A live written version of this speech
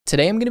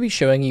Today I'm going to be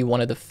showing you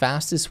one of the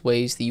fastest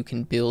ways that you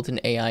can build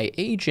an AI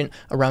agent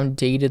around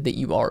data that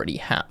you already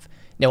have.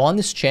 Now on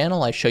this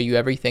channel, I show you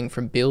everything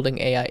from building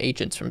AI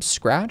agents from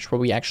scratch, where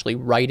we actually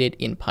write it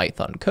in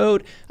Python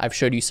code. I've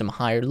showed you some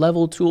higher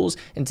level tools,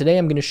 and today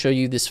I'm going to show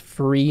you this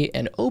free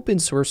and open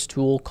source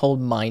tool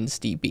called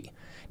MindsDB.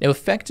 Now,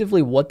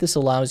 effectively, what this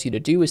allows you to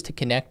do is to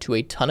connect to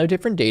a ton of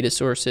different data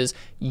sources,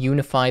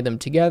 unify them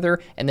together,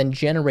 and then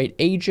generate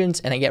agents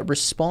and get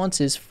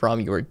responses from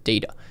your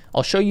data.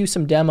 I'll show you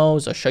some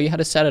demos, I'll show you how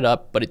to set it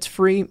up, but it's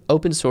free,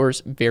 open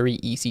source, very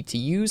easy to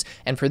use.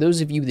 And for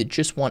those of you that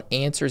just want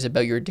answers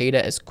about your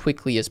data as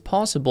quickly as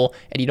possible,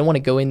 and you don't want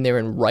to go in there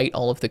and write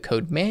all of the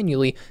code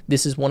manually,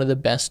 this is one of the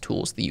best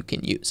tools that you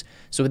can use.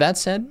 So with that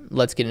said,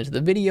 let's get into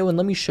the video and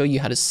let me show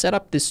you how to set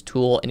up this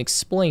tool and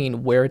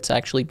explain where it's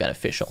actually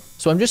beneficial.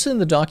 So I'm just in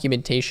the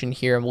documentation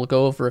here and we'll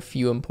go over a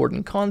few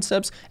important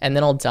concepts, and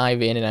then I'll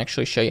dive in and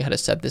actually show you how to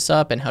set this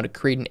up and how to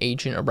create an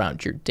agent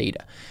around your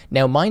data.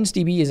 Now,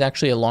 MindsDB is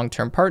actually a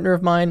long-term partner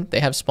of mine. They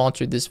have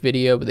sponsored this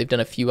video, but they've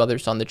done a few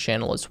others on the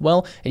channel as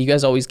well. And you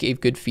guys always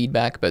gave good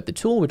feedback about the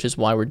tool, which is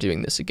why we're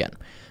doing this again.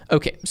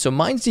 Okay, so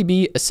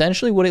MindsDB,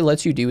 essentially what it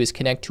lets you do is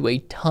connect to a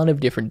ton of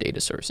different data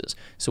sources.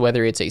 So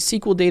whether it's a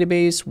SQL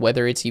database,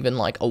 whether it's even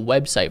like a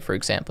website, for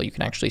example, you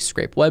can actually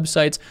scrape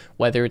websites,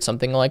 whether it's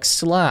something like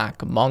Slack,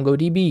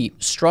 MongoDB,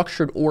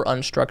 structured or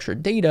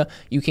unstructured data,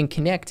 you can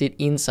connect it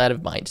inside of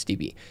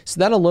MindsDB.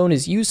 So that alone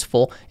is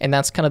useful, and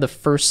that's kind of the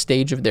first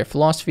stage of their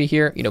philosophy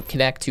here,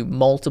 connect to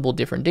multiple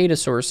different data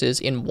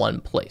sources in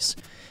one place.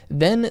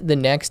 Then the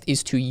next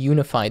is to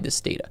unify this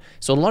data.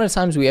 So a lot of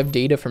times we have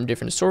data from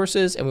different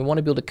sources and we want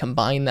to be able to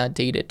combine that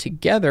data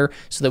together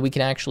so that we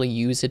can actually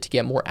use it to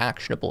get more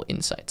actionable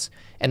insights.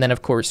 And then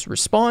of course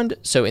respond.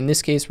 So in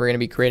this case, we're going to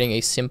be creating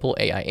a simple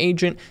AI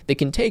agent that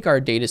can take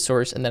our data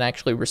source and then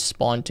actually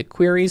respond to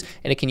queries,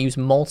 and it can use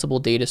multiple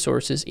data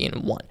sources in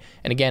one.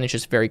 And again, it's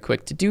just very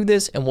quick to do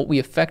this. And what we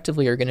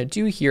effectively are going to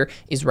do here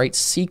is write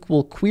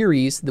SQL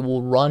queries that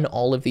will run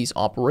all of these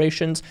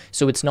operations.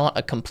 So it's not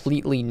a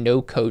completely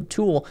no code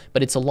tool,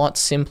 but it's a lot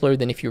simpler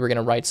than if you were going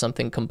to write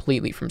something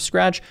completely from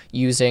scratch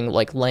using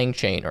like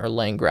LangChain or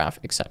LangGraph,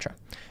 etc.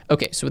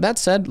 Okay, so with that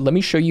said, let me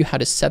show you how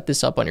to set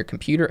this up on your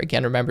computer.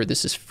 Again, remember,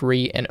 this is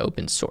free and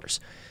open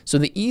source. So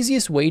the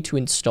easiest way to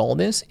install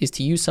this is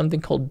to use something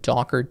called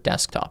Docker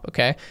Desktop,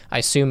 okay? I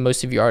assume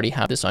most of you already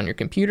have this on your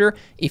computer.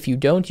 If you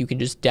don't, you can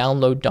just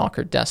download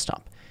Docker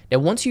Desktop. Now,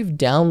 once you've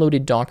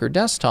downloaded Docker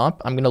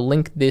Desktop, I'm going to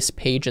link this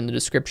page in the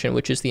description,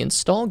 which is the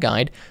install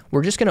guide.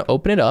 We're just going to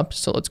open it up.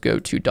 So let's go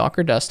to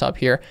Docker Desktop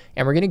here,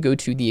 and we're going to go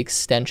to the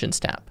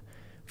Extensions tab.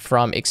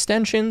 From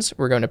Extensions,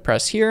 we're going to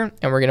press here,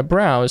 and we're going to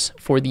browse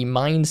for the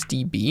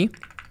MindsDB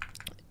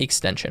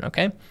extension,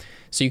 okay?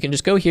 So you can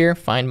just go here,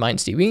 find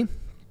MindsDB,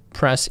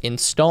 press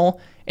Install,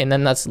 and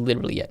then that's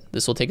literally it.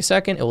 This will take a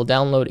second, it will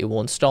download, it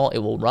will install, it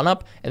will run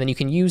up, and then you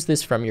can use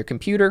this from your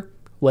computer,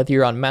 whether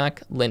you're on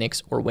Mac,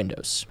 Linux, or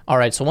Windows. All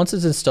right, so once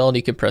it's installed,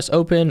 you can press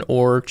open,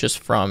 or just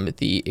from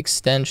the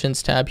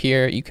extensions tab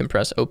here, you can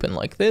press open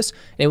like this,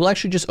 and it will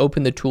actually just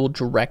open the tool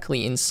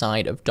directly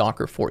inside of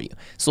Docker for you.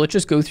 So let's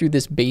just go through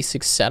this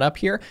basic setup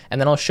here,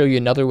 and then I'll show you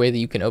another way that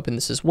you can open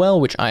this as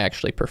well, which I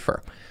actually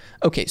prefer.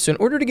 Okay, so in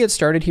order to get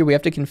started here, we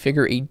have to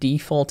configure a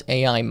default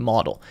AI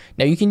model.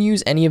 Now you can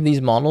use any of these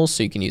models,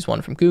 so you can use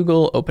one from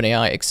Google,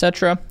 OpenAI,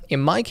 etc. In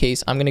my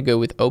case, I'm gonna go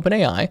with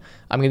OpenAI.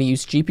 I'm gonna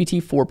use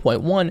GPT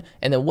 4.1,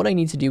 and then what I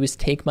need to do is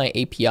take my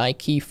API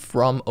key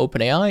from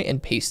OpenAI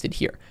and paste it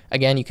here.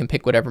 Again, you can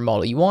pick whatever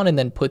model you want and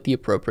then put the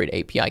appropriate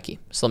API key.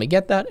 So let me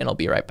get that and I'll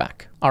be right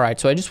back. All right,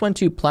 so I just went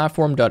to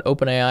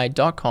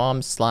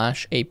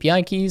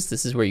platform.openai.com/API keys.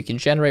 This is where you can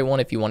generate one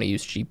if you want to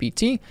use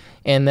GPT.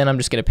 And then I'm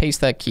just going to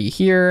paste that key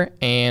here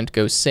and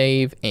go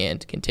save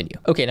and continue.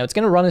 Okay, now it's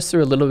going to run us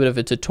through a little bit of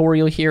a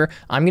tutorial here.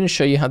 I'm going to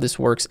show you how this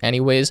works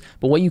anyways,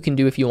 but what you can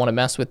do if you want to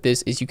mess with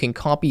this is you can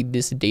copy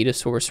this data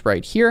source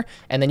right here,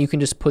 and then you can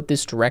just put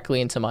this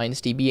directly into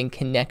MindsDB and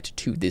connect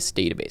to this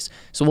database.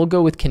 So we'll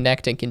go with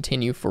connect and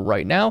continue for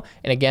right now.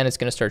 And again, it's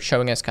going to start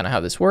showing us kind of how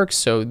this works.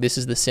 So this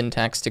is the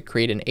syntax to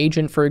create an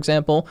agent, for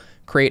example.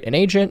 Create an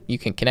agent, you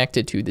can connect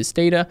it to this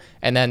data,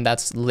 and then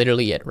that's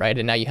literally it, right?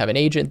 And now you have an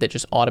agent that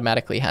just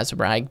automatically has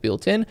RAG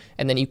built in,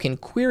 and then you can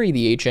query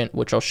the agent,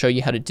 which I'll show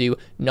you how to do,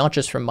 not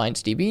just from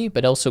MindsDB,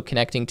 but also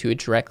connecting to it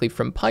directly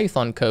from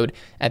Python code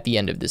at the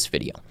end of this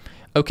video.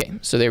 Okay,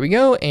 so there we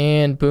go,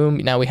 and boom,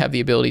 now we have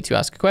the ability to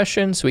ask a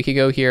question. So we could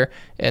go here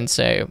and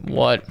say,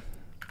 what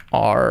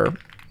are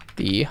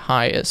the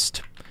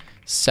highest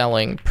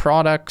selling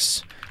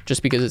products?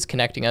 Just because it's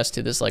connecting us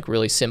to this like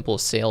really simple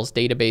sales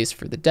database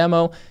for the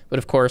demo. But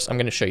of course, I'm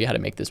going to show you how to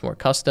make this more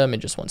custom in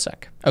just one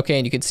sec. Okay,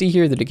 and you can see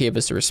here that it gave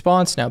us a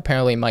response. Now,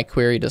 apparently my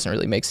query doesn't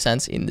really make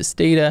sense in this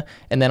data.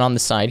 And then on the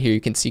side here,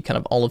 you can see kind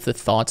of all of the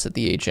thoughts that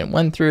the agent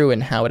went through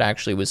and how it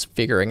actually was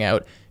figuring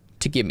out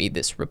to give me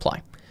this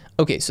reply.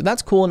 Okay, so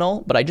that's cool and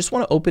all, but I just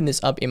want to open this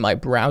up in my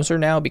browser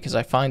now because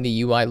I find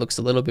the UI looks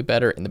a little bit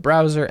better in the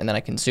browser, and then I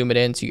can zoom it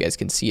in so you guys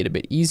can see it a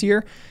bit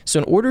easier. So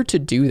in order to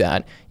do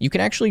that, you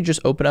can actually just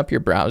open up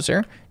your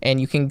browser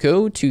and you can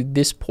go to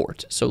this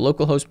port. So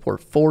localhost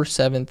port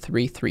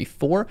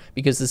 47334,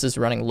 because this is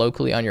running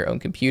locally on your own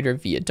computer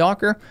via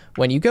Docker.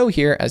 When you go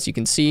here, as you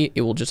can see,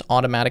 it will just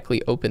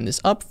automatically open this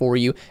up for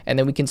you, and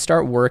then we can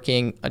start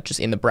working just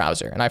in the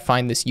browser. And I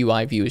find this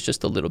UI view is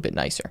just a little bit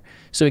nicer.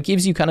 So it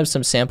gives you kind of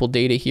some sample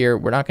data here.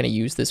 We're not going to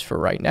use this for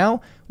right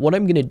now. What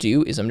I'm going to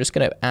do is I'm just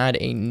going to add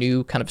a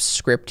new kind of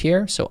script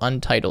here. So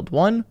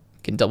untitled1.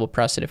 Can double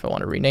press it if I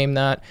want to rename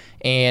that,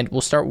 and we'll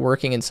start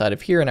working inside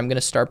of here. And I'm going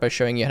to start by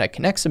showing you how to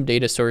connect some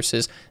data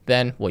sources,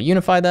 then we'll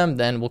unify them,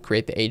 then we'll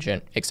create the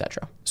agent,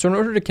 etc. So in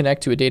order to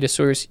connect to a data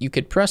source, you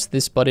could press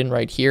this button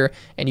right here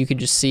and you can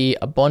just see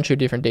a bunch of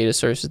different data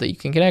sources that you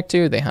can connect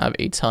to. They have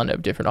a ton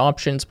of different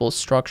options, both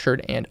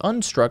structured and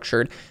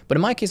unstructured. But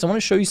in my case, I want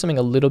to show you something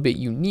a little bit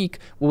unique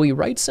where we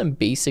write some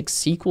basic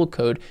SQL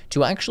code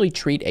to actually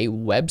treat a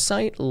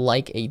website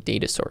like a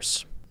data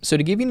source. So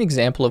to give you an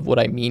example of what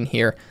I mean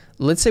here,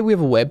 let's say we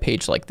have a web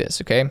page like this,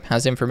 okay?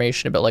 Has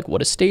information about like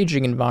what a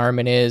staging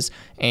environment is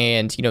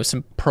and, you know,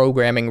 some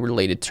programming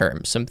related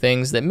terms, some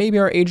things that maybe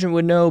our agent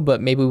would know,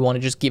 but maybe we want to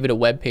just give it a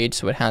web page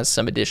so it has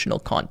some additional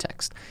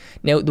context.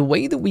 Now, the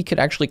way that we could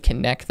actually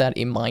connect that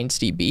in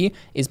MindsDB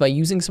is by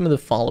using some of the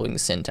following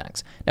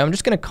syntax. Now, I'm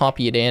just going to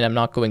copy it in. I'm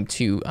not going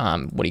to,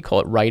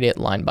 write it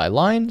line by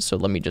line. So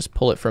let me just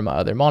pull it from my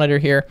other monitor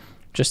here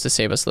just to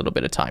save us a little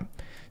bit of time.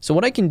 So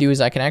what I can do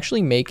is I can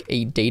actually make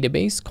a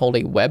database called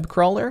a web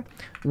crawler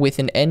with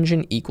an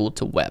engine equal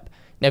to web.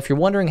 Now, if you're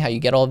wondering how you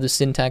get all of this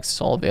syntax, it's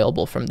all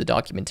available from the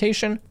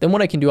documentation. Then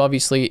what I can do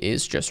obviously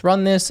is just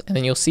run this, and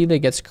then you'll see that it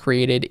gets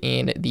created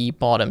in the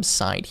bottom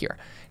side here.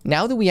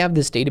 Now that we have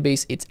this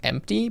database, it's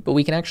empty, but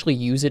we can actually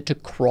use it to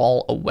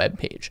crawl a web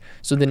page.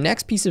 So the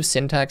next piece of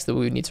syntax that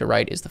we would need to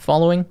write is the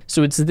following.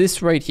 So it's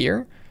this right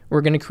here.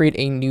 We're going to create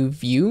a new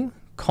view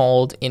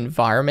called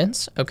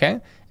environments, okay?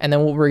 And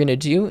then what we're going to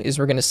do is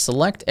we're going to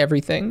select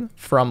everything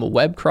from a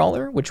web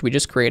crawler, which we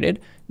just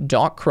created,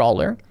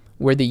 .crawler,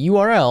 where the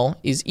URL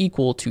is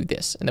equal to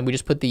this. And then we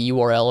just put the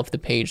URL of the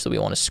page that we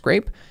want to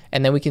scrape,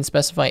 and then we can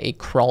specify a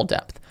crawl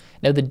depth.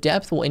 Now the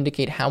depth will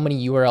indicate how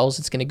many URLs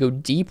it's going to go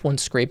deep when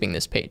scraping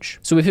this page.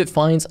 So if it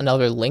finds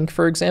another link,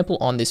 for example,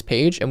 on this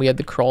page, and we have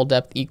the crawl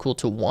depth equal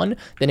to 1,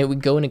 then it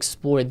would go and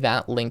explore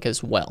that link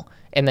as well.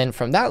 And then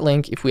from that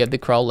link, if we have the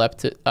crawl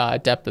depth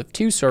of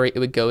 2, it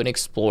would go and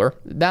explore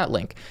that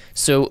link.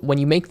 So when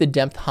you make the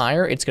depth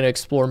higher, it's going to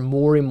explore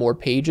more and more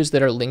pages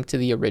that are linked to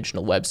the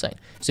original website.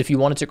 So if you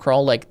wanted to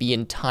crawl like the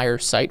entire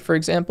site, for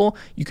example,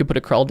 you could put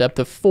a crawl depth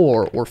of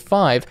 4 or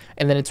 5,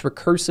 and then it's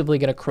recursively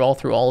going to crawl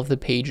through all of the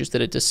pages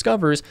that it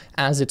discovers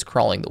as it's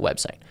crawling the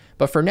website.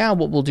 But for now,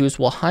 what we'll do is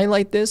we'll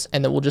highlight this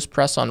and then we'll just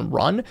press on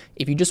run.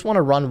 If you just want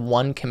to run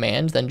one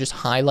command, then just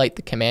highlight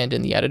the command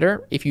in the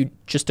editor. If you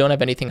just don't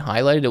have anything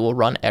highlighted, it will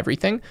run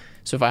everything.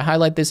 So if I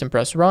highlight this and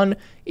press run,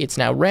 it's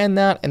now ran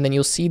that, and then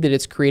you'll see that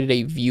it's created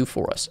a view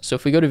for us. So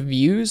if we go to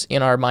views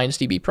in our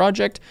MindsDB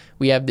project,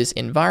 we have this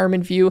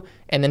environment view.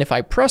 And then if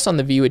I press on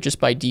the view, it just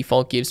by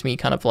default gives me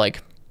kind of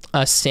like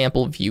a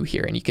sample view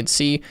here. And you can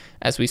see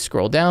as we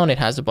scroll down, it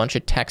has a bunch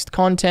of text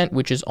content,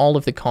 which is all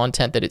of the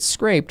content that it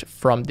scraped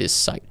from this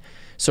site.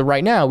 So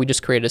right now we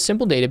just created a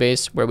simple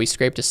database where we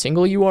scraped a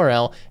single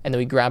URL and then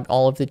we grabbed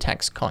all of the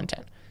text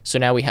content. So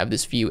now we have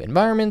this view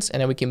environments, and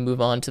then we can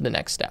move on to the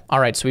next step. All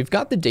right, so we've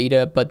got the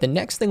data, but the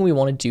next thing we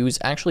want to do is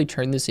actually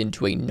turn this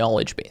into a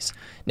knowledge base.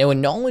 Now, a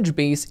knowledge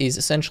base is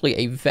essentially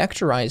a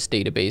vectorized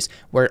database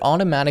where it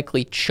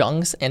automatically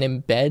chunks and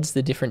embeds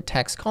the different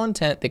text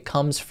content that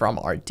comes from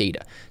our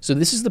data. So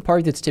this is the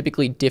part that's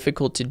typically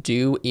difficult to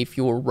do if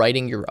you're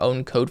writing your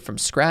own code from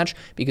scratch,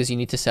 because you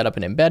need to set up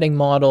an embedding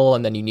model,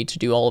 and then you need to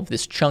do all of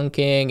this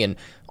chunking and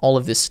all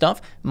of this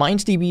stuff.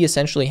 MindsDB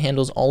essentially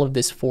handles all of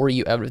this for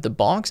you out of the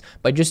box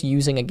by just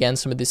using, again,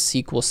 some of this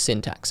SQL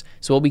syntax.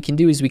 So what we can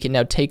do is we can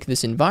now take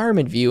this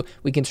environment view,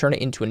 we can turn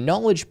it into a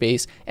knowledge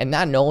base, and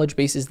that knowledge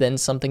base is then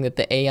something that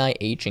the AI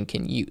agent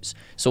can use.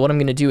 So what I'm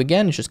going to do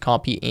again is just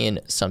copy in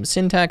some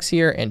syntax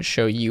here and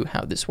show you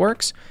how this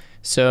works.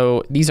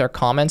 So these are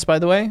comments, by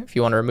the way. If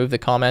you want to remove the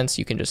comments,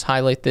 you can just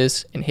highlight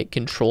this and hit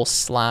Control/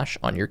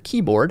 on your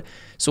keyboard.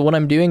 So what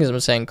I'm doing is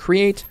I'm saying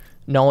create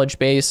knowledge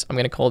base. I'm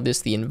going to call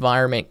this the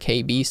environment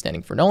KB,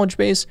 standing for knowledge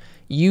base,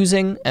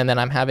 using, and then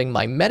I'm having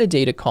my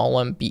metadata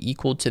column be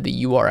equal to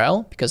the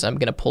URL because I'm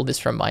going to pull this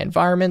from my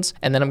environments,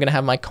 and then I'm going to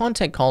have my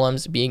content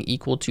columns being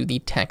equal to the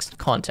text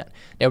content.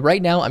 Now,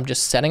 right now, I'm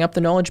just setting up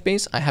the knowledge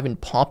base. I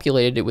haven't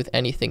populated it with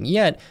anything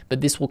yet,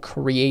 but this will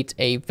create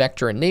a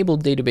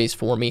vector-enabled database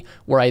for me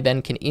where I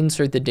then can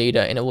insert the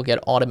data and it will get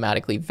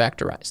automatically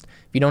vectorized.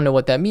 If you don't know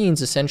what that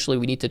means, essentially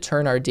we need to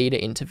turn our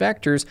data into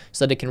vectors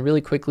so that it can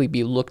really quickly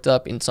be looked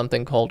up in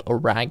something called a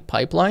RAG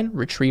pipeline,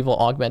 retrieval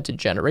augmented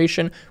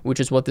generation, which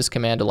is what this command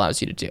command allows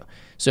you to do.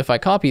 So if I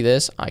copy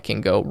this, I can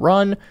go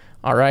run.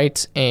 All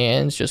right,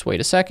 and just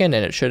wait a second,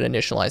 and it should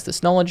initialize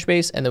this knowledge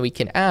base, and then we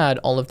can add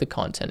all of the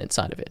content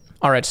inside of it.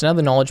 All right, so now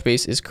the knowledge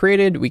base is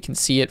created. We can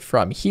see it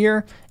from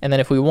here, and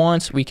then if we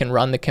want, we can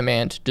run the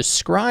command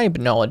describe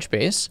knowledge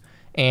base.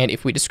 And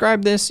if we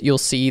describe this, you'll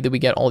see that we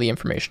get all the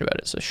information about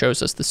it. So it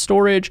shows us the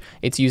storage.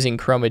 It's using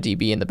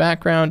ChromaDB in the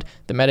background,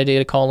 the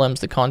metadata columns,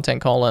 the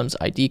content columns,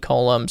 ID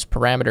columns,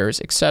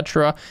 parameters,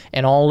 etc.,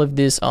 and all of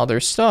this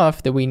other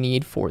stuff that we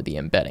need for the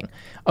embedding.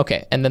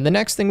 Okay, and then the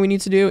next thing we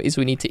need to do is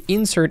we need to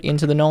insert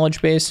into the knowledge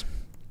base.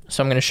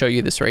 So I'm going to show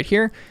you this right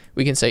here.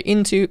 We can say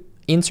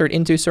insert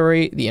into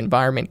the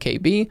environment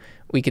KB.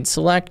 We can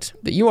select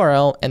the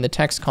URL and the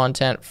text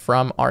content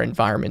from our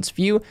environments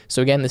view.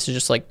 So again, this is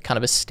just like kind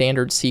of a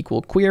standard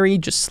SQL query,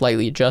 just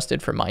slightly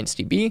adjusted for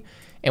MindsDB.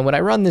 And when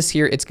I run this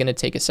here, it's going to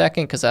take a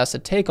second because it has to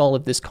take all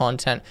of this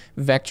content,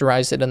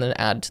 vectorize it, and then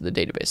add it to the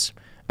database.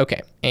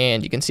 Okay,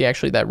 and you can see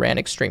actually that ran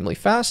extremely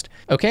fast.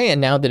 Okay,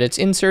 and now that it's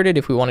inserted,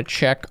 if we want to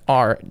check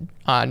our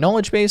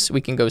knowledge base,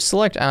 we can go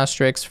select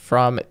asterisk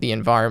from the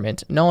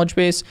environment knowledge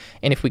base.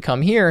 And if we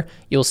come here,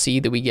 you'll see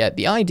that we get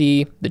the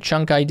ID, the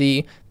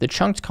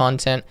chunked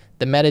content,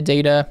 the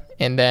metadata,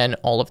 and then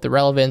all of the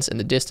relevance and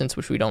the distance,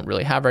 which we don't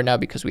really have right now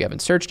because we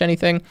haven't searched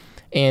anything.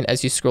 And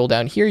as you scroll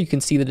down here, you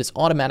can see that it's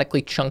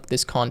automatically chunked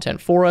this content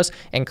for us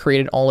and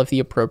created all of the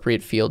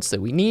appropriate fields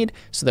that we need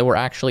so that we're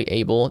actually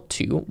able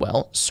to,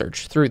 well,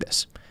 search through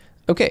this.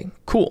 Okay,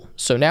 cool.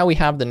 So now we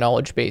have the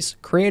knowledge base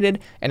created,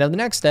 and now the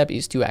next step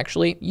is to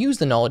actually use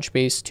the knowledge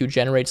base to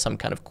generate some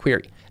kind of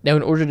query. Now,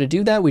 in order to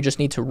do that, we just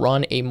need to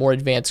run a more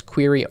advanced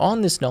query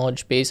on this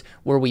knowledge base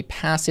where we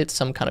pass it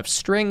some kind of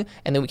string,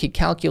 and then we can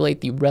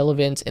calculate the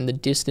relevance and the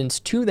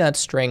distance to that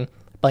string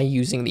by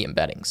using the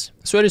embeddings.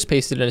 So I just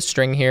pasted in a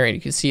string here, and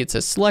you can see it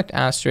says select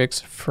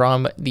asterisk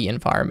from the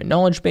environment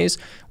knowledge base,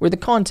 where the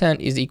content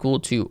is equal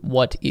to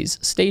what is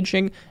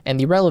staging, and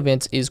the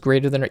relevance is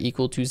greater than or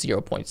equal to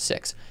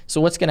 0.6.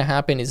 So what's going to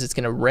happen is it's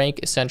going to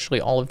rank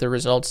essentially all of the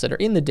results that are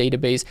in the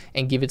database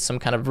and give it some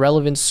kind of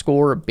relevance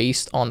score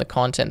based on the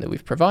content that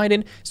we've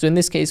provided. So in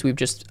this case, we've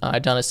just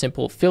done a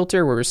simple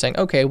filter where we're saying,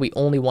 okay, we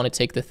only want to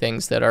take the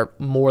things that are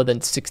more than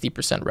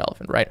 60%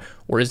 relevant, right?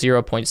 Or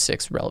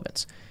 0.6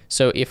 relevance.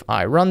 So if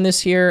I run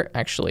this here,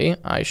 actually,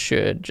 I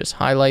should just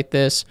highlight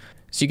this.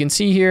 So you can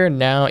see here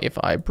now, if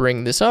I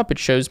bring this up, it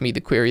shows me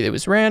the query that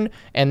was ran,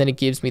 and then it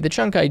gives me the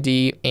chunk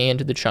ID and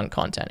the chunk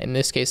content. In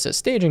this case, the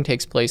staging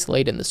takes place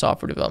late in the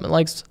software development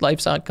life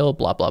cycle,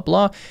 blah, blah,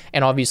 blah.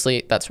 And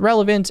obviously that's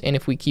relevant. And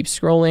if we keep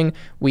scrolling,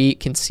 we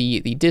can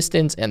see the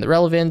distance and the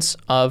relevance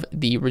of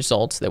the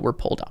results that were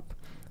pulled up.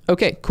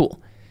 Okay,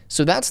 cool.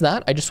 So that's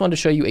that. I just wanted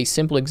to show you a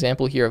simple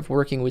example here of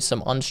working with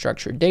some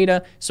unstructured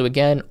data. So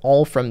again,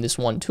 all from this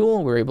one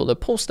tool, we're able to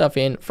pull stuff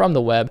in from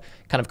the web,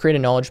 kind of create a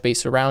knowledge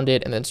base around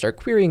it, and then start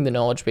querying the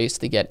knowledge base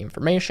to get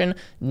information.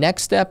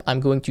 Next step,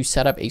 I'm going to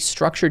set up a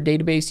structured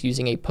database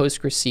using a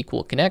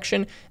PostgreSQL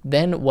connection.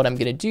 Then what I'm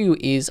going to do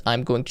is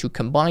I'm going to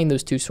combine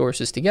those two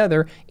sources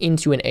together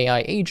into an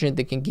AI agent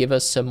that can give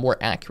us some more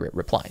accurate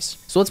replies.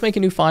 So let's make a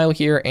new file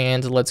here,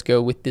 and let's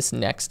go with this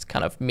next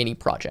kind of mini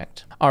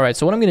project. All right,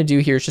 so what I'm going to do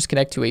here is just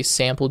connect to a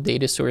sample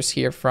data source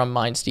here from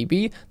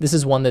MindsDB. This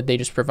is one that they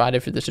just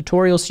provided for the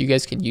tutorial, so you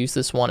guys can use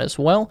this one as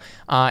well.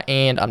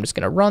 And I'm just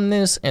going to run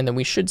this, and then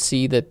we should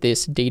see that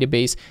this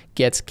database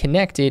gets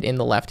connected in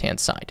the left-hand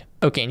side.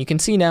 Okay, and you can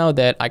see now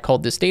that I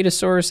called this data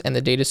source, and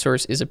the data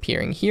source is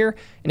appearing here.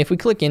 And if we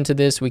click into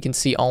this, we can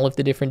see all of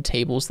the different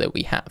tables that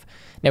we have.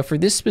 Now, for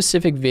this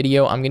specific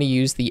video, I'm going to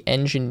use the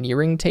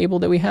engineering table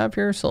that we have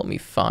here. So let me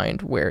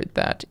find where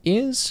that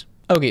is.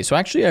 Okay, so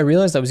actually I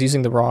realized I was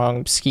using the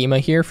wrong schema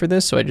here for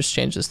this, so I just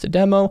changed this to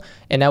demo,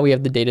 and now we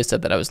have the data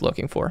set that I was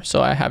looking for.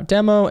 So I have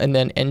demo and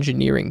then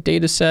engineering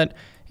data set.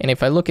 And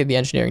if I look at the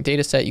engineering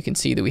data set, you can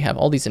see that we have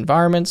all these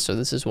environments. So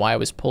this is why I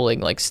was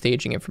pulling like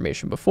staging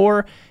information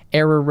before,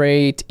 error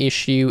rate,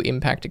 issue,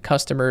 impacted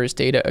customers,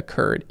 data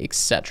occurred,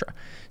 etc.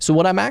 So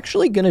what I'm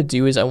actually going to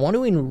do is I want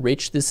to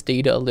enrich this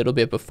data a little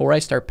bit before I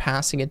start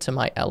passing it to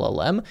my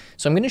LLM.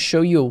 So I'm going to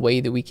show you a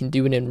way that we can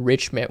do an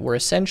enrichment where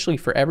essentially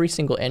for every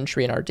single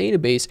entry in our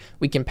database,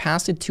 we can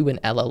pass it to an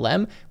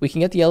LLM. We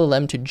can get the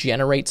LLM to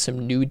generate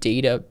some new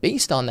data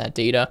based on that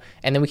data,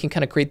 and then we can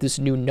kind of create this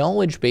new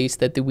knowledge base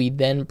that we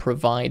then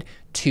provide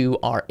to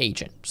our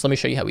agent. So let me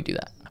show you how we do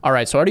that. All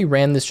right, so I already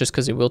ran this just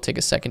because it will take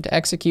a second to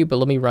execute, but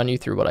let me run you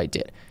through what I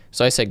did.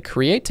 So I said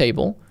create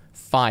table,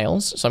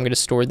 files. So I'm going to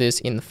store this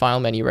in the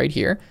file menu right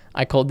here.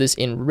 I called this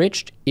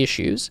enriched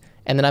issues,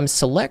 and then I'm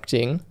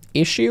selecting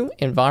issue,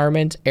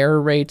 environment,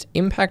 error rate,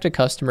 impacted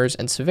customers,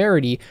 and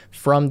severity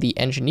from the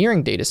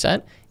engineering data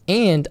set.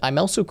 And I'm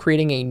also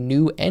creating a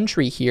new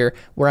entry here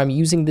where I'm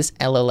using this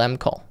LLM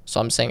call. So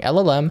I'm saying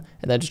LLM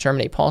and then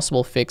determine a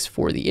possible fix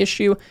for the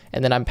issue.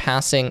 And then I'm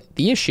passing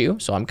the issue.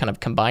 So I'm kind of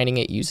combining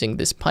it using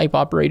this pipe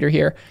operator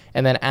here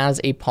and then as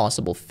a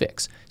possible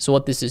fix. So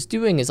what this is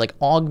doing is like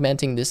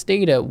augmenting this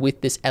data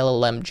with this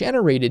LLM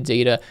generated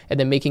data and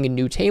then making a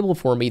new table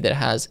for me that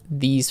has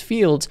these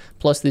fields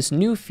plus this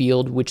new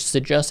field, which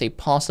suggests a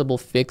possible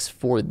fix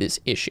for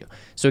this issue.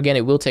 So again,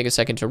 it will take a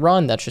second to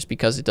run. That's just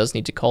because it does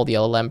need to call the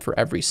LLM for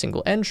every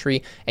single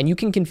entry. And you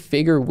can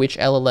configure which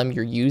LLM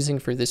you're using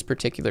for this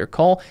particular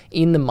call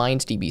in the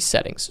MindsDB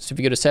settings. So if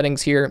you go to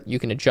settings here, you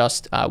can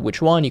adjust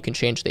which one, you can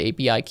change the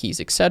API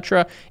keys,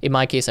 etc. In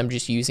my case, I'm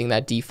just using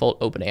that default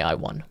OpenAI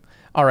one.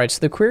 All right, so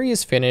the query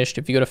is finished.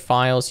 If you go to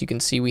files, you can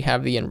see we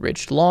have the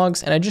enriched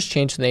logs, and I just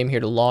changed the name here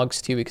to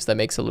logs too because that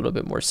makes a little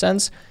bit more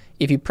sense.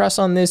 If you press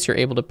on this, you're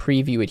able to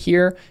preview it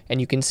here,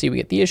 and you can see we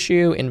get the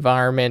issue,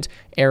 environment,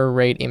 error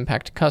rate,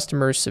 impact to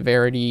customers,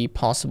 severity,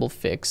 possible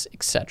fix,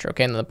 etc.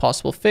 Okay, and the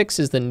possible fix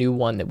is the new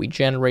one that we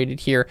generated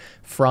here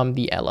from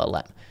the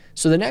LLM.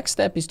 So the next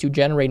step is to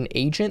generate an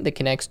agent that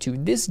connects to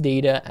this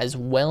data as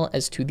well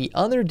as to the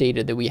other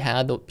data that we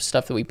had, the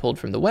stuff that we pulled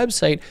from the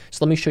website.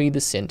 So let me show you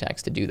the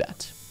syntax to do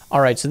that.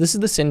 All right, so this is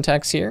the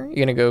syntax here.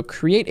 You're gonna go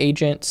create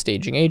agent,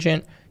 staging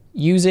agent,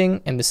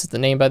 using, and this is the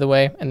name by the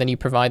way, and then you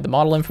provide the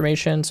model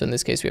information. So in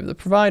this case, we have the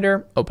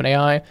provider,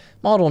 OpenAI,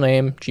 model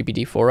name,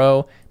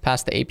 GPT-4o,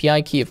 pass the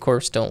API key. Of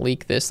course, don't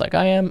leak this like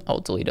I am. I'll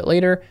delete it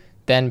later.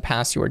 Then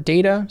pass your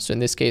data. So in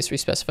this case, we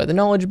specify the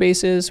knowledge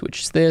bases,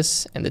 which is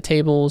this, and the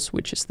tables,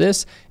 which is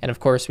this. And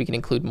of course, we can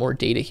include more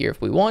data here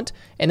if we want.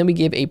 And then we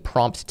give a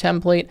prompt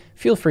template.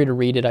 Feel free to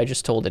read it. I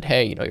just told it,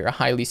 hey, you're a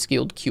highly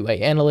skilled QA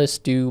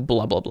analyst, do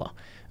blah, blah, blah.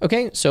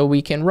 Okay, so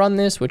we can run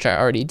this, which I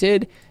already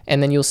did,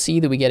 and then you'll see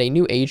that we get a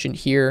new agent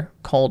here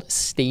called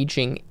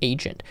staging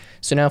agent.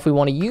 So now if we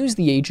want to use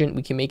the agent,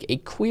 we can make a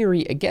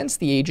query against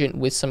the agent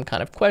with some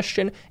kind of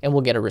question, and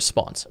we'll get a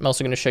response. I'm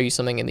also going to show you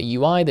something in the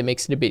UI that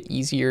makes it a bit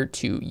easier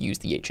to use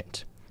the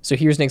agent. So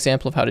here's an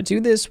example of how to do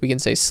this. We can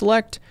say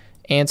select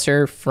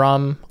answer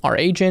from our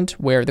agent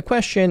where the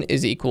question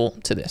is equal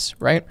to this,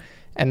 right?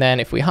 And then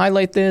if we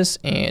highlight this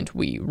and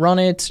we run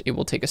it, it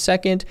will take a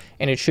second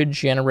and it should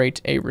generate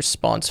a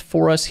response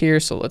for us here.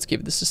 So let's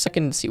give this a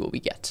second and see what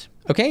we get.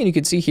 Okay, and you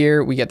can see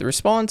here we get the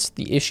response.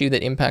 The issue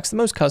that impacts the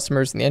most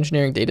customers in the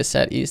engineering data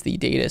set is the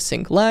data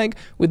sync lag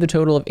with a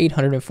total of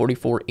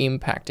 844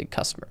 impacted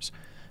customers.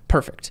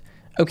 Perfect.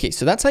 Okay,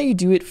 so that's how you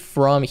do it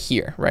from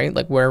here, right?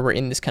 Like where we're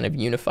in this kind of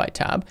unify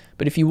tab.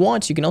 But if you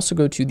want, you can also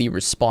go to the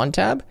respond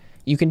tab.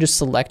 You can just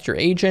select your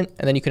agent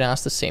and then you can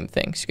ask the same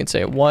thing. So you can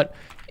say, what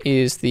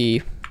is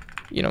the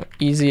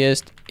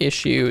easiest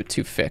issue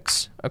to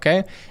fix,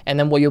 okay? And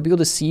then what you'll be able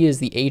to see is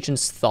the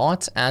agent's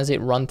thoughts as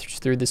it runs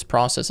through this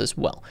process as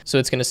well. So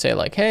it's gonna say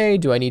like, hey,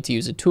 do I need to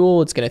use a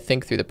tool? It's gonna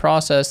think through the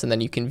process and then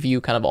you can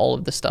view kind of all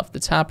of the stuff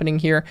that's happening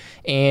here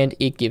and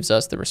it gives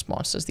us the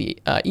response as the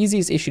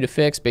easiest issue to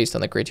fix based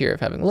on the criteria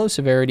of having low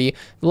severity,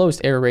 the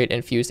lowest error rate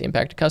and fewest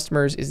impact to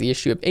customers is the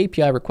issue of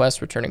API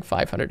requests returning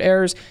 500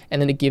 errors.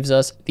 And then it gives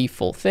us the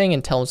full thing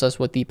and tells us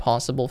what the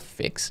possible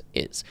fix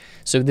is.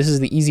 So this is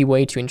the easy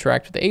way to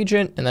interact with the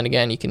agent. And then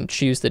again, you can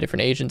choose the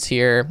different agents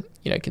here.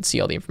 You can see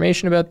all the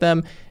information about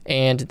them,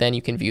 and then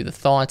you can view the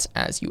thoughts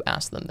as you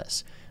ask them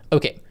this.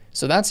 Okay,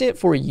 so that's it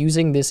for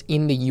using this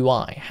in the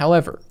UI.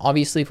 However,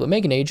 obviously, if we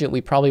make an agent,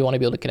 we probably want to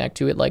be able to connect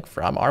to it like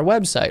from our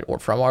website or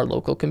from our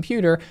local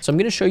computer. So I'm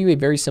going to show you a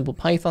very simple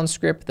Python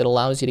script that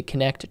allows you to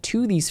connect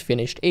to these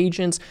finished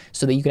agents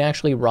so that you can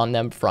actually run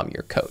them from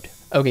your code.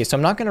 Okay, so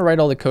I'm not going to write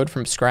all the code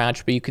from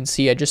scratch, but you can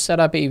see I just set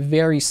up a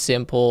very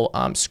simple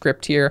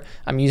script here.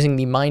 I'm using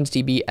the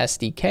MindsDB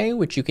SDK,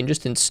 which you can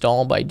just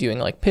install by doing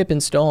like pip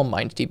install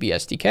MindsDB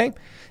SDK.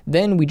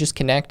 Then we just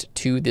connect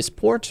to this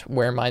port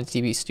where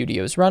MindsDB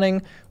Studio is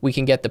running. We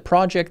can get the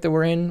project that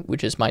we're in,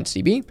 which is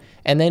MindsDB,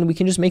 and then we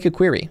can just make a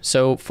query.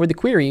 So for the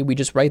query, we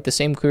just write the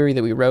same query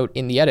that we wrote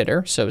in the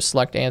editor. So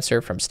select answer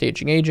from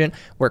staging agent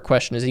where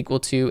question is equal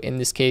to, in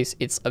this case,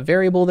 it's a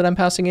variable that I'm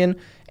passing in.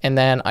 And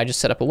then I just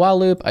set up a while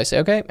loop. I say,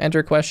 okay,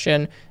 enter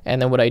question.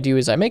 And then what I do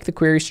is I make the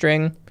query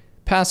string,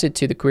 pass it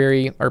to the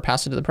query, or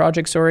pass it to the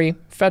project, sorry,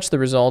 fetch the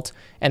result,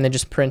 and then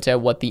just print out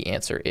what the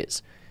answer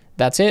is.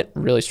 That's it,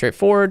 really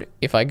straightforward.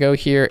 If I go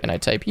here and I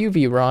type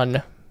uv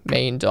run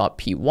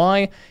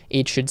main.py,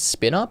 it should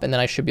spin up, and then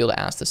I should be able to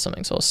ask this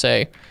something. So I'll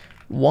say,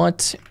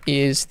 what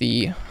is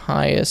the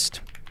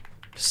highest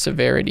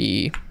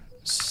severity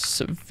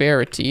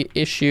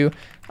issue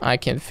I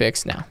can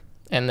fix now?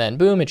 And then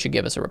boom, it should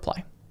give us a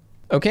reply.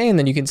 Okay, and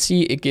then you can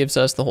see it gives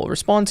us the whole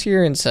response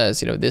here and says,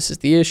 this is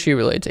the issue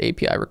related to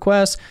API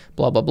requests,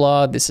 blah, blah,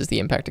 blah. This is the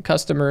impact to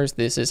customers.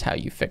 This is how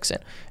you fix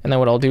it. And then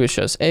what I'll do is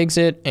just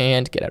exit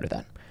and get out of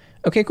that.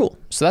 Okay, cool.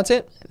 So that's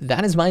it.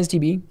 That is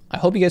MindsDB. I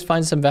hope you guys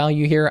find some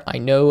value here. I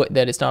know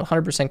that it's not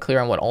 100%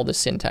 clear on what all this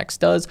syntax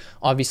does.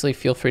 Obviously,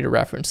 feel free to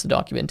reference the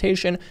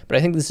documentation, but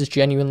I think this is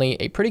genuinely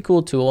a pretty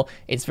cool tool.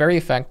 It's very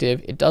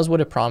effective. It does what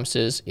it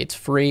promises. It's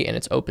free and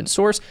it's open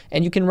source,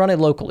 and you can run it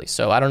locally.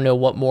 So I don't know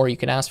what more you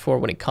can ask for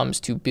when it comes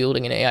to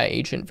building an AI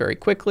agent very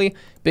quickly.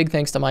 Big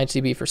thanks to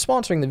MindsDB for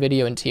sponsoring the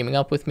video and teaming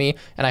up with me,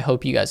 and I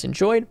hope you guys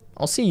enjoyed.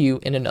 I'll see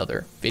you in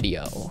another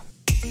video.